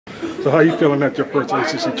So how you feeling at your first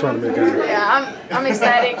ACC tournament game? Yeah, I'm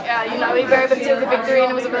ecstatic. You know, we were able to take the victory,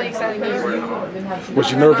 and it was a really exciting game.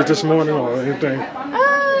 Was you nervous this morning or anything?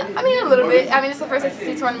 I mean, a little bit. I mean, it's the first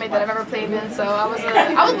ACC tournament that I've ever played in, so I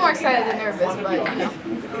was more excited than nervous, but you know.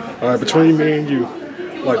 All right, between me and you,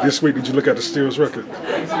 like this week, did you look at the Steelers record?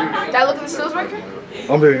 Did I look at the Steelers record?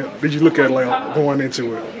 I mean, did you look at like going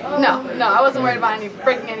into it? No, I wasn't worried about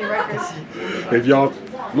breaking any records. If y'all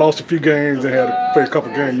lost a few games and had to play a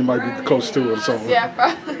couple games, you might be close to it or something. Yeah,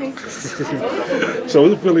 probably. So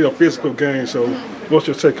it's really a physical game. So what's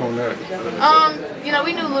your take on that? You know,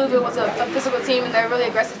 we knew Louisville was a physical team and they're a really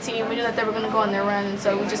aggressive team. We knew that they were going to go on their run, and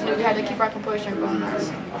so we just knew we had to keep our composure and going on.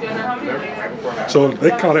 So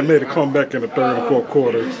they kind of made a comeback in the third and fourth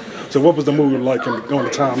quarter. So what was the move like on the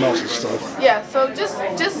timeouts and stuff? Yeah, so just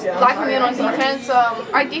locking in on defense.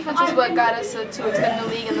 Our defense was what got us to extend the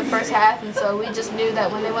league in the first half, and so we just knew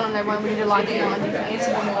that when they went on their run, we needed to lock in on defense.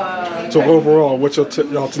 So overall, what y'all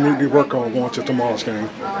need to work on going to tomorrow's game?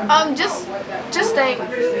 Just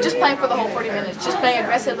playing for the whole 40 minutes. Just playing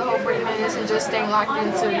aggressive the whole 40 minutes and just staying locked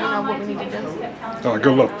into what we need to do. All right,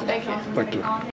 good luck. Thank you. Thank you.